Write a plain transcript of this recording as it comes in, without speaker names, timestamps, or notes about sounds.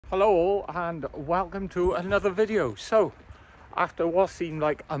Hello all and welcome to another video. So after what seemed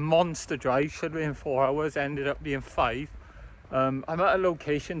like a monster drive, should have been 4 hours, ended up being 5. I'm at a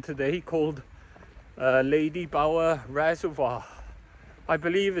location today called Ladybower Reservoir. I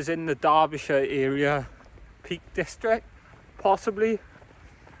believe is in the Derbyshire area, Peak District, possibly.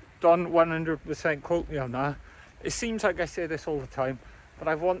 Don't 100% quote me on that. It seems like I say this all the time, but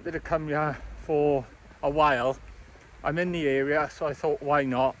I've wanted to come here for a while. I'm in the area, so I thought, why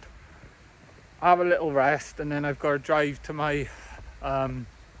not? Have a little rest, and then I've got to drive to my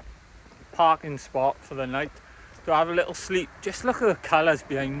parking spot for the night to have a little sleep. Just look at the colours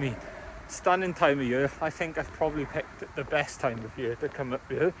behind me. Stunning time of year. I think I've probably picked the best time of year to come up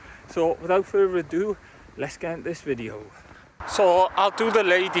here. So without further ado, let's get into this video. So I'll do the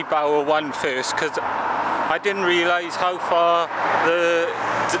Ladybower one first, because I didn't realise how far the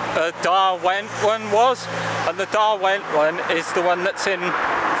Derwent one was, and the Derwent one is the one that's in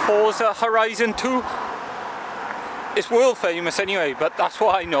Forza Horizon 2. It's world famous anyway, but that's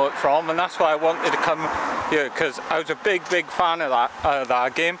what I know it from, and that's why I wanted to come here, because I was a big fan of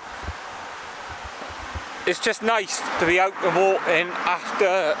that game. It's just nice to be out and walking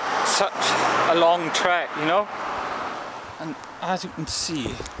after such a long trek, you know. And as you can see,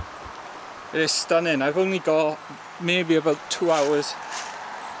 it is stunning. I've only got maybe about 2 hours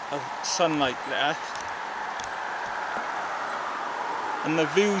of sunlight left, and the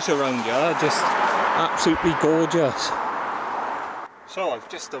views around here are just absolutely gorgeous. So I've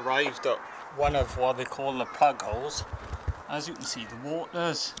just arrived at one of what they call the plug holes. As you can see, the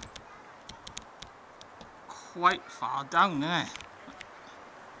water's quite far down there.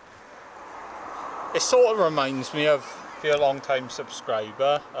 It sort of reminds me of, if you're a long time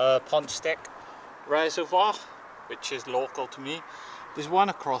subscriber, District Reservoir, which is local to me. There's one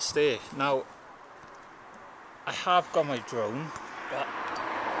across there. Now, I have got my drone, but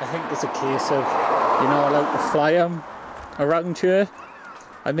I think it's a case of, you know, I like to fly them around here.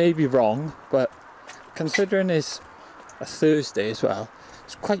 I may be wrong, but considering it's a Thursday as well,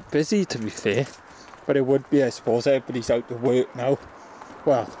 it's quite busy, to be fair. But it would be, I suppose. Everybody's out to work now.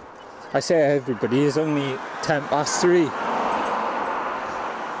 Well, I say everybody, it's only 3:10.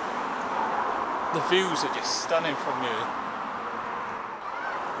 The views are just stunning from here.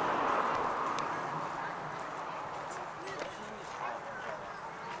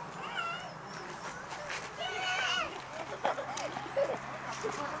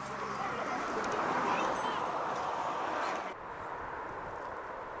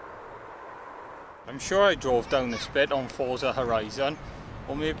 I'm sure I drove down this bit on Forza Horizon,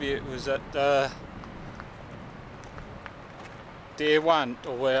 or maybe it was at Derwent,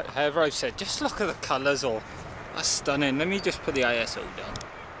 or wherever I said. Just look at the colours, all that's stunning. Let me just put the ISO down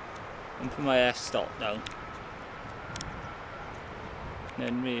and put my f-stop down, and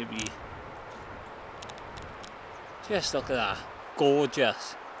then maybe just look at that,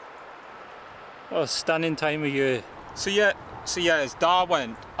 gorgeous. What a stunning time of year. So yeah, it's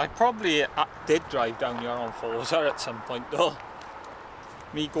Derwent. I probably did drive down here on Forza at some point though.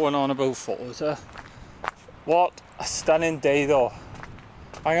 Me going on about Forza. What a stunning day though.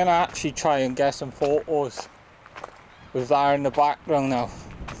 I'm gonna actually try and get some photos with that in the background now.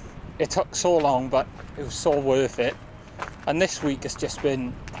 It took so long, but it was so worth it. And this week has just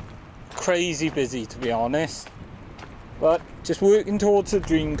been crazy busy, to be honest. But just working towards the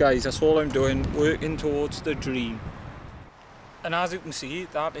dream, guys. That's all I'm doing, working towards the dream. And as you can see,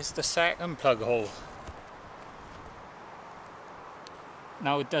 that is the second plug hole.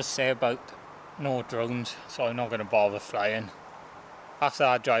 Now it does say about no drones, so I'm not going to bother flying. After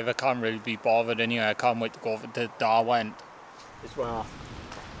that drive, I can't really be bothered anyway. I can't wait to go over to Derwent as well.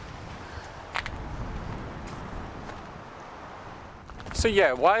 So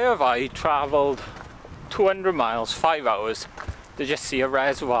yeah, why have I travelled 200 miles, 5 hours to just see a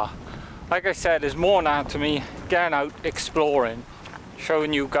reservoir? Like I said, there's more now to me, getting out, exploring,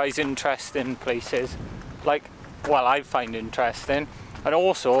 showing you guys interesting places, like, well, I find interesting. And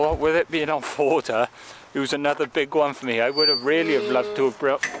also, with it being on Forza, it was another big one for me. I would have really loved to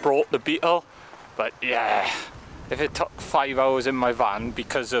have brought the Beetle, but yeah, if it took 5 hours in my van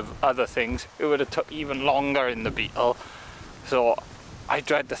because of other things, it would have took even longer in the Beetle. So I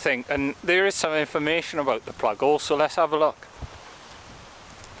dread to think. And there is some information about the plug hole, so let's have a look.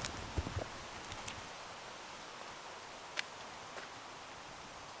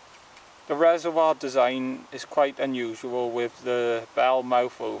 The reservoir design is quite unusual, with the bell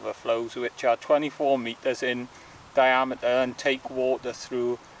mouth overflows, which are 24 metres in diameter and take water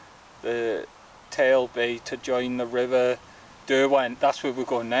through the tail bay to join the river Derwent. That's where we're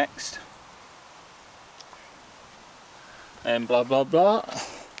going next. And blah blah blah.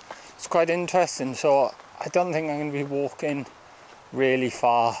 quite interesting. So I don't think I'm going to be walking really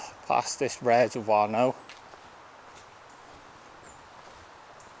far past this reservoir now,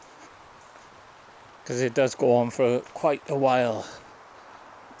 because it does go on for quite a while.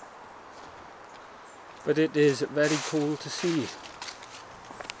 But it is very cool to see.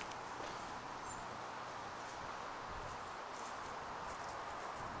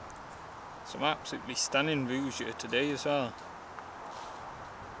 Some absolutely stunning views here today as well.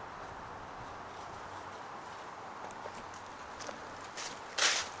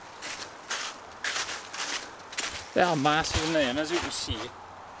 They are massive in there, and as you can see,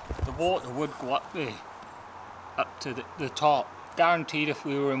 the water would go up there, up to the top. Guaranteed if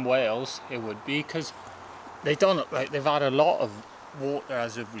we were in Wales it would be, because they don't look like they've had a lot of water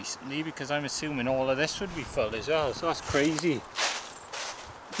as of recently, because I'm assuming all of this would be full as well, so that's crazy.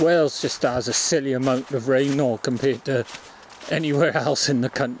 Wales just has a silly amount of rainfall compared to anywhere else in the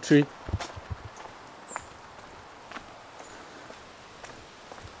country.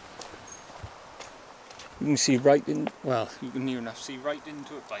 You can see right in, well, you can near enough see right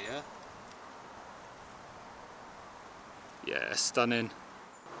into it by here. Yeah, stunning.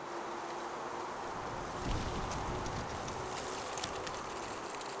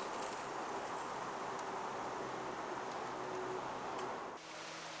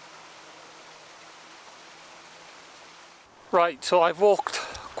 Right, so I've walked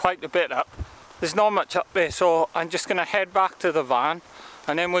quite a bit up. There's not much up there, so I'm just going to head back to the van,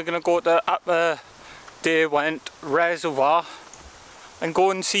 and then we're going to go to up the Derwent Reservoir and go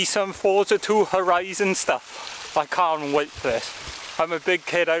and see some Forza 2 Horizon stuff. I can't wait for this. I'm a big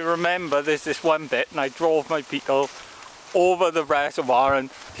kid. I remember there's this one bit and I drove my people over the reservoir, and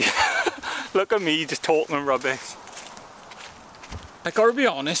look at me just talking rubbish. I gotta be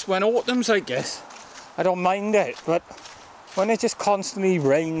honest, when autumn's like this, I don't mind it, but when it just constantly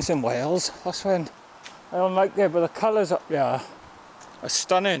rains in Wales, that's when I don't like it. But the colours up there are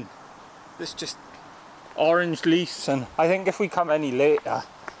stunning. There's just orange leaves, and I think if we come any later,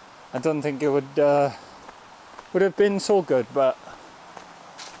 I don't think it would have been so good. But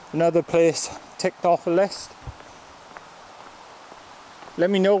another place ticked off a list. Let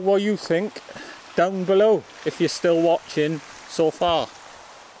me know what you think down below if you're still watching so far.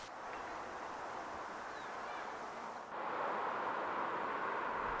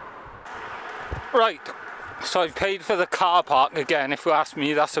 Right, so I've paid for the car park again. If you ask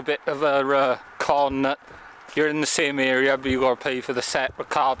me, that's a bit of a con that you're in the same area but you got to pay for the separate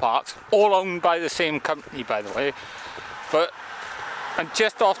car parks, all owned by the same company, by the way. But I'm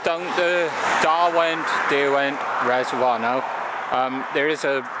just off down the Derwent Reservoir now. There is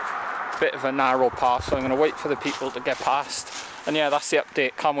a bit of a narrow path, so I'm going to wait for the people to get past. And yeah, that's the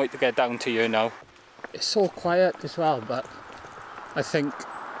update. Can't wait to get down to you now. It's so quiet as well, but I think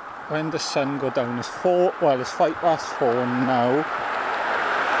when the sun go down, it's 4:05 now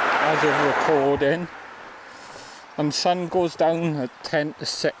as of recording, and sun goes down at 10 to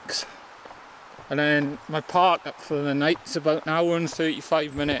 6, and then my park up for the night's about an hour and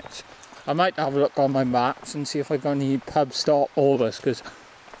 35 minutes. I might have a look on my maps and see if I got any pub stop overs, because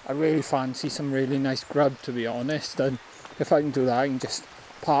I really fancy some really nice grub, to be honest, and if I can do that I can just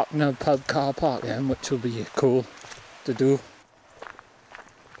park in a pub car park then, which will be cool to do.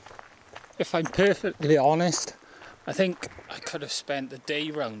 If I'm perfectly honest, I think I could have spent the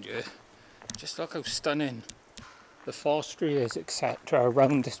day round here. Just look how stunning the forestry is, etc.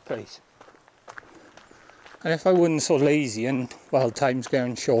 around this place. And if I wasn't so lazy and, well, time's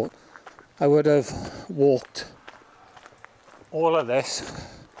getting short, I would have walked all of this.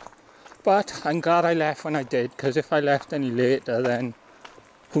 But I'm glad I left when I did, because if I left any later, then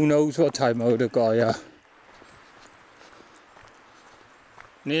who knows what time I would have got here.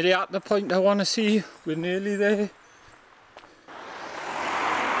 Nearly at the point I want to see. We're nearly there.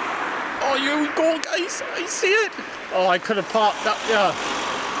 Oh, here we go, guys. I see it. Oh, I could have parked up here.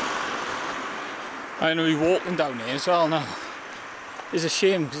 I'm going to be walking down here as well now. It's a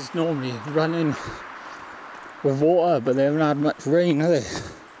shame because it's normally running with water, but they haven't had much rain, have they?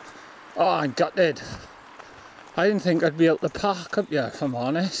 Oh, I'm gutted. I didn't think I'd be able to park up here, if I'm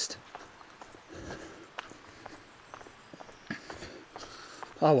honest.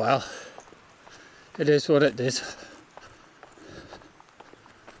 Oh well, it is what it is.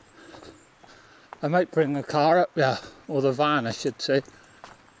 I might bring the car up here, or the van I should say.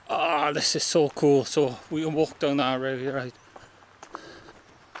 Ah, this is so cool, so we can walk down that road, right?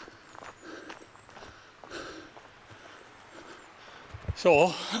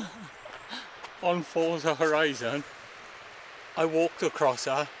 So, on Forza Horizon, I walked across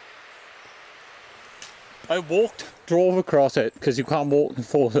her. I walked, drove across it because you can't walk in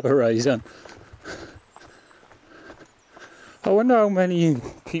Forza Horizon. I wonder how many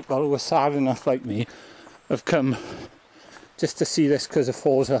people who are sad enough like me have come just to see this because of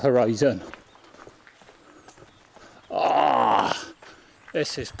Forza Horizon. Ah,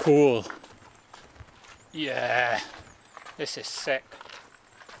 this is cool. Yeah, this is sick.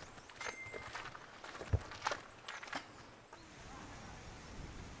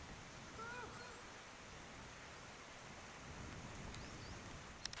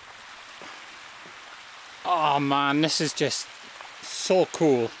 Oh man, this is just so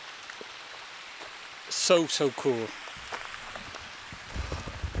cool. So cool.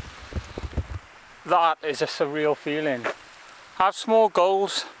 That is a surreal feeling. Have small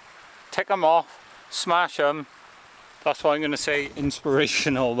goals, tick them off, smash them. That's what I'm going to say,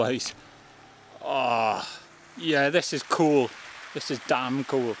 inspirational wise. Oh, yeah, this is cool. This is damn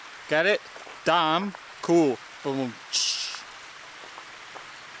cool. Get it? Damn cool. Boom.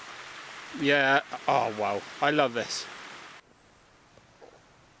 Yeah, oh wow, I love this.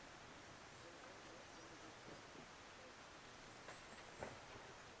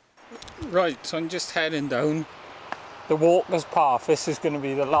 Right, so I'm just heading down the walker's path. This is going to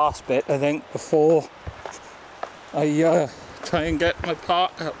be the last bit, I think, before I try and get my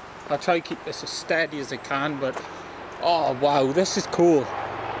park up. I'll try to keep this as steady as I can, but oh wow, this is cool.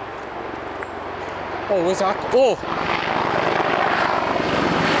 Oh, where's that? Oh!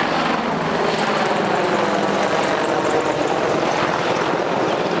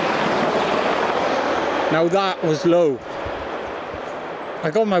 Now that was low.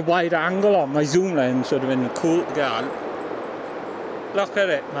 I got my wide angle on, my zoom lens would have been cool to get on. Look at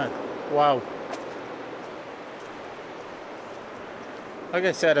it, man. Wow. Like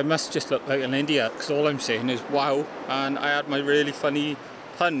I said, I must just look like an idiot because all I'm saying is wow, and I had my really funny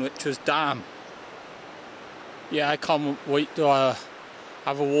pun, which was damn. Yeah, I can't wait to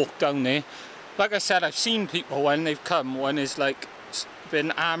have a walk down there. Like I said, I've seen people when they've come, when it's like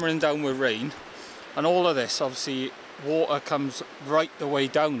been hammering down with rain, and all of this, obviously, water comes right the way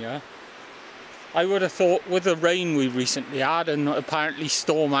down here. I would have thought with the rain we recently had, and apparently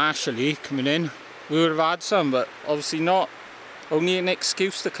Storm Ashley coming in, we would have had some, but obviously not. Only an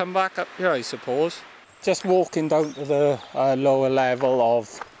excuse to come back up here, I suppose. Just walking down to the lower level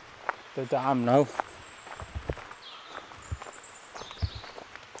of the dam now.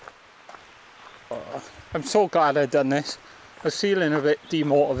 I'm so glad I've done this. I was feeling a bit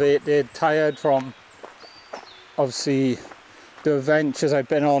demotivated, tired from obviously the adventures I've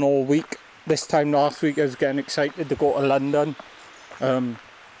been on all week. This time last week I was getting excited to go to London.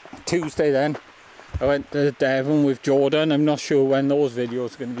 Tuesday then I went to Derwent with Jordan. I'm not sure when those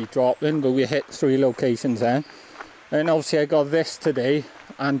videos are going to be dropping, but we hit 3 locations then. And obviously I got this today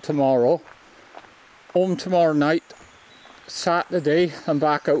and tomorrow. Home tomorrow night. Saturday I'm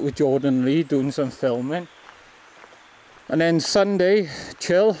back out with Jordan Lee doing some filming. And then Sunday,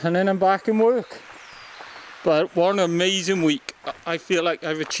 chill, and then I'm back in work. But what an amazing week. I feel like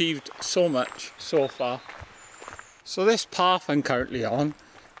I've achieved so much so far. So this path I'm currently on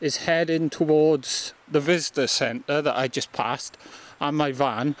is heading towards the visitor centre that I just passed and my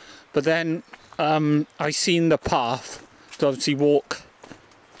van. But then I seen the path to obviously walk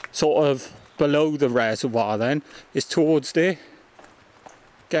sort of below the reservoir then, is towards there.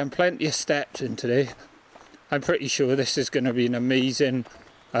 Getting plenty of steps in today. I'm pretty sure this is going to be an amazing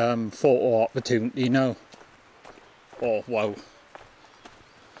photo opportunity now. Oh wow.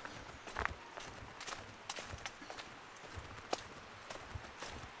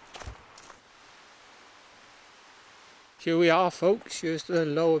 Here we are folks, here's the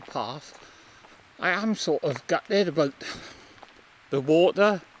lower path. I am sort of gutted about the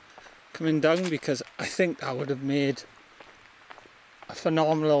water coming down because I think that would have made a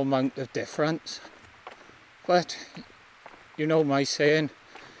phenomenal amount of difference. But you know my saying,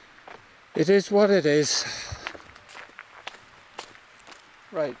 it is what it is.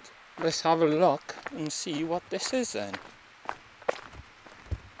 Right, let's have a look and see what this is then.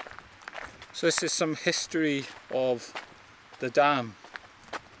 So this is some history of the dam.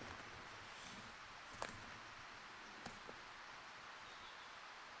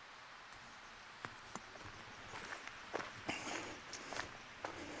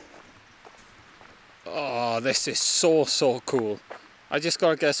 Oh, this is so cool. I just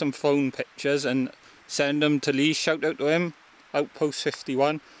gotta get some phone pictures and send them to Lee. Shout out to him, Outpost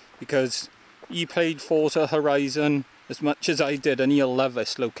 51, because he played Forza Horizon as much as I did and he'll love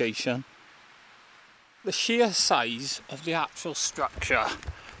this location. The sheer size of the actual structure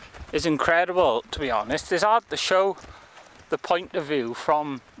is incredible, to be honest. It's hard to show the point of view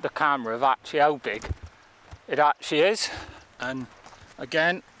from the camera of actually how big it actually is. And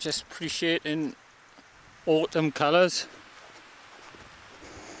again, just appreciating autumn colours.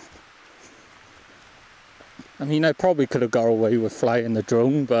 I mean, I probably could have got away with flying the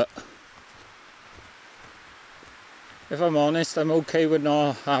drone, but if I'm honest, I'm okay with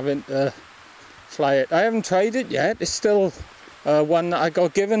not having to fly it. I haven't tried it yet. It's still one that I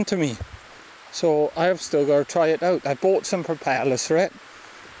got given to me, so I have still got to try it out. I bought some propellers for it.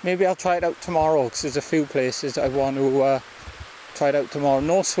 Maybe I'll try it out tomorrow, because there's a few places I want to try it out tomorrow.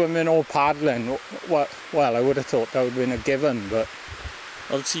 No swimming or paddling. Well, I would have thought that would have been a given, but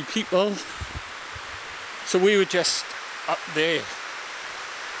I'll see people. So we were just up there.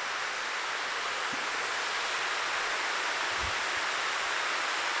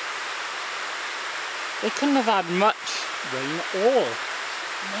 They couldn't have had much rain at all.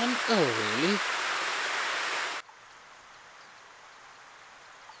 Mental, really.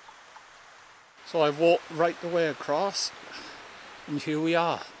 So I walked right the way across, and here we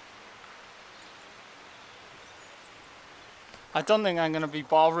are. I don't think I'm going to be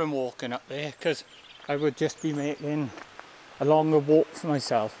bothering walking up there, because I would just be making a longer walk for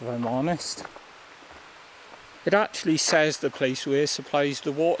myself, if I'm honest. It actually says the place where it supplies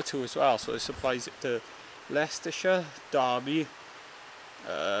the water to as well, so it supplies it to Leicestershire, Derby,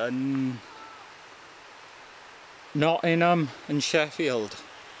 Nottingham and Sheffield.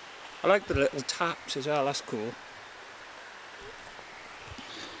 I like the little taps as well, that's cool.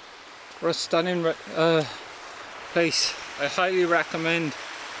 What a stunning place. I highly recommend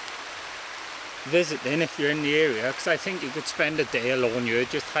visiting if you're in the area, because I think you could spend a day alone here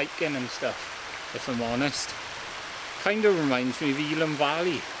just hiking and stuff, if I'm honest. Kind of reminds me of Elam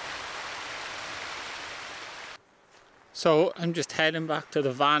Valley. So I'm just heading back to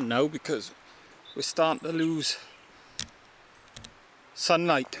the van now, because we're starting to lose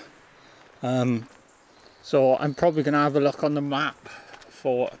sunlight. So I'm probably going to have a look on the map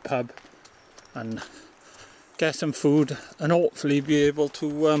for a pub and get some food, and hopefully be able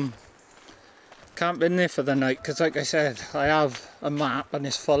to camp in there for the night, because like I said, I have a map and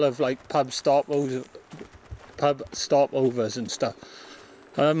it's full of like pub stopovers and stuff.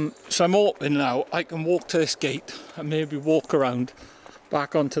 So I'm hoping now I can walk to this gate and maybe walk around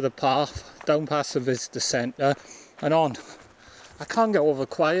back onto the path, down past the visitor centre and on. I can't get over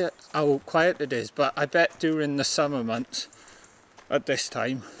how quiet it is, but I bet during the summer months at this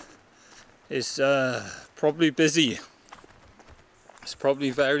time is probably busy. It's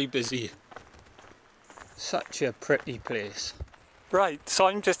probably very busy. Such a pretty place. Right, so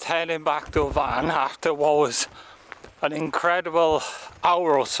I'm just heading back to a van after what was an incredible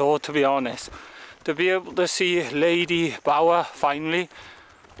hour or so, to be honest. To be able to see Ladybower finally,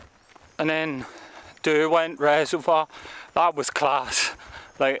 and then Derwent Reservoir, that was class.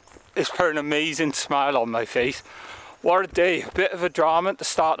 Like, it's put an amazing smile on my face. What a day, a bit of a drama to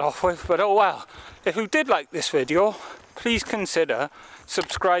start off with, but oh well. If you did like this video, please consider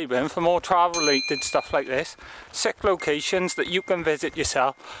subscribing for more travel related stuff like this. Sick locations that you can visit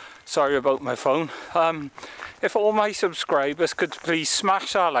yourself. Sorry about my phone. If all my subscribers could please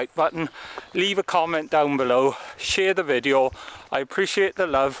smash that like button, leave a comment down below, share the video. I appreciate the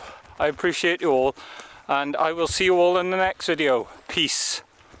love, I appreciate you all, and I will see you all in the next video. Peace.